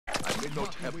May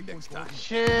not help next time.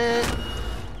 Shit.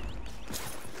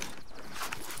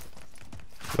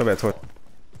 Go back toward.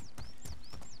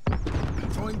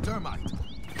 Throwing termite.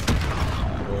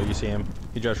 Oh, you see him?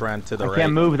 He just ran to the right. I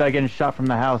can't move without getting shot from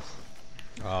the house.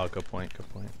 Oh, good point. Good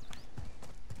point.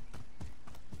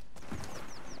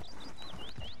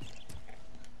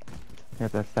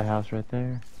 Yep, that's the house right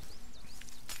there.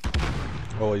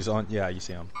 Oh, he's on. Yeah, you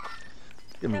see him.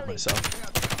 Give me myself.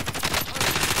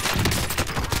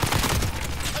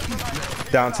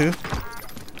 Down 2.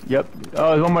 Yep. Oh,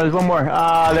 there's one more. There's one more.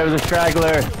 Ah, there was a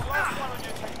straggler.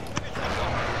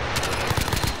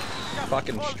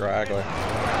 Fucking straggler.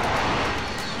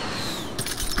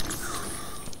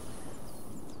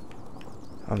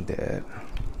 I'm dead.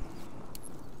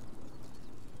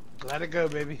 Let it go,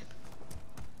 baby.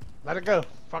 Let it go.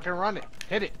 Fucking run it.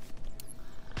 Hit it.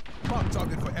 Mark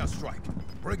target for airstrike.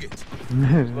 Bring it.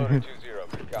 Loader 2-0.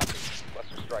 Good copy.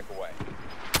 Cluster strike away.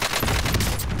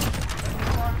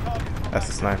 That's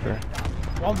the sniper.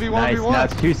 1v1v1. Nice. Now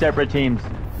it's 2 separate teams.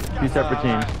 2 separate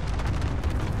teams.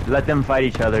 Let them fight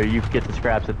each other. You get the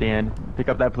scraps at the end. Pick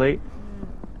up that plate.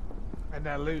 And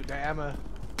that loot, the ammo.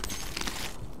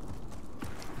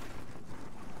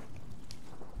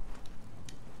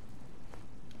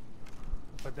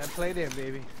 Put that plate in,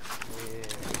 baby. Yeah.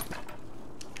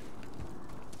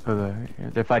 Oh,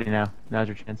 they're fighting now. Now's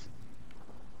your chance.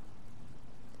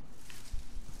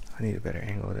 I need a better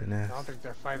angle than I this. don't think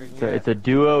they're fighting So yet. it's a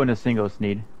duo and a single,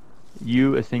 Sneed.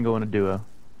 You, a single, and a duo.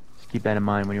 Just keep that in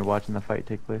mind when you're watching the fight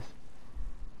take place.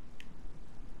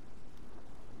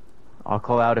 I'll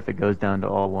call out if it goes down to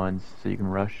all ones, so you can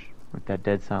rush with that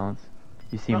dead silence.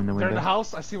 You see him in the They're window. in the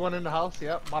house. I see one in the house.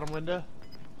 Yep, bottom window.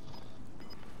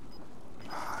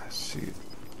 Ah, shoot.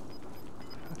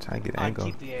 I'm trying to get I angle.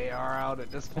 keep the AR out at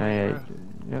this point. Oh, yeah, bro.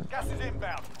 yep. Gas is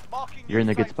inbound. Marking You're in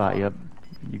the new good safe spot, zone. yep.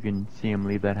 You can see him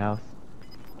leave that house.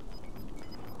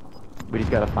 We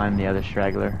just gotta find the other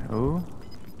straggler. Ooh.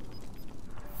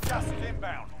 Gas is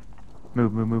inbound.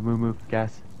 Move, move, move, move, move.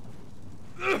 Gas.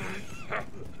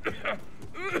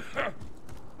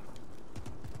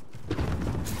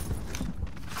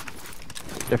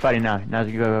 They're fighting now. Now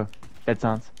you go. Dead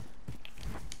silence.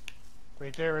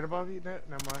 Right there, right above you. No,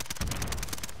 never mind.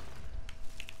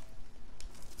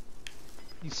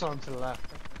 You saw him to the left.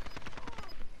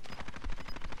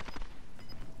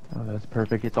 Oh, that's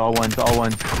perfect. It's all ones, all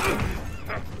ones.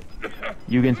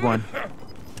 You against one.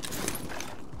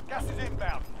 Gas is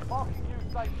inbound. Marking new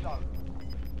safe zone.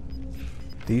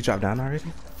 Did you drop down already?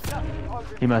 Gas is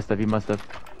open. He must have, he must have.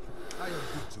 I am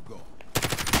good to go.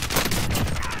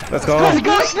 Let's go. Let's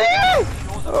go, Sneed!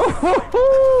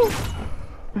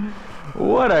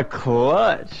 What a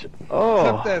clutch. Clip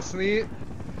Oh. that, Sneed.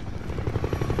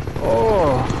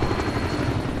 Oh.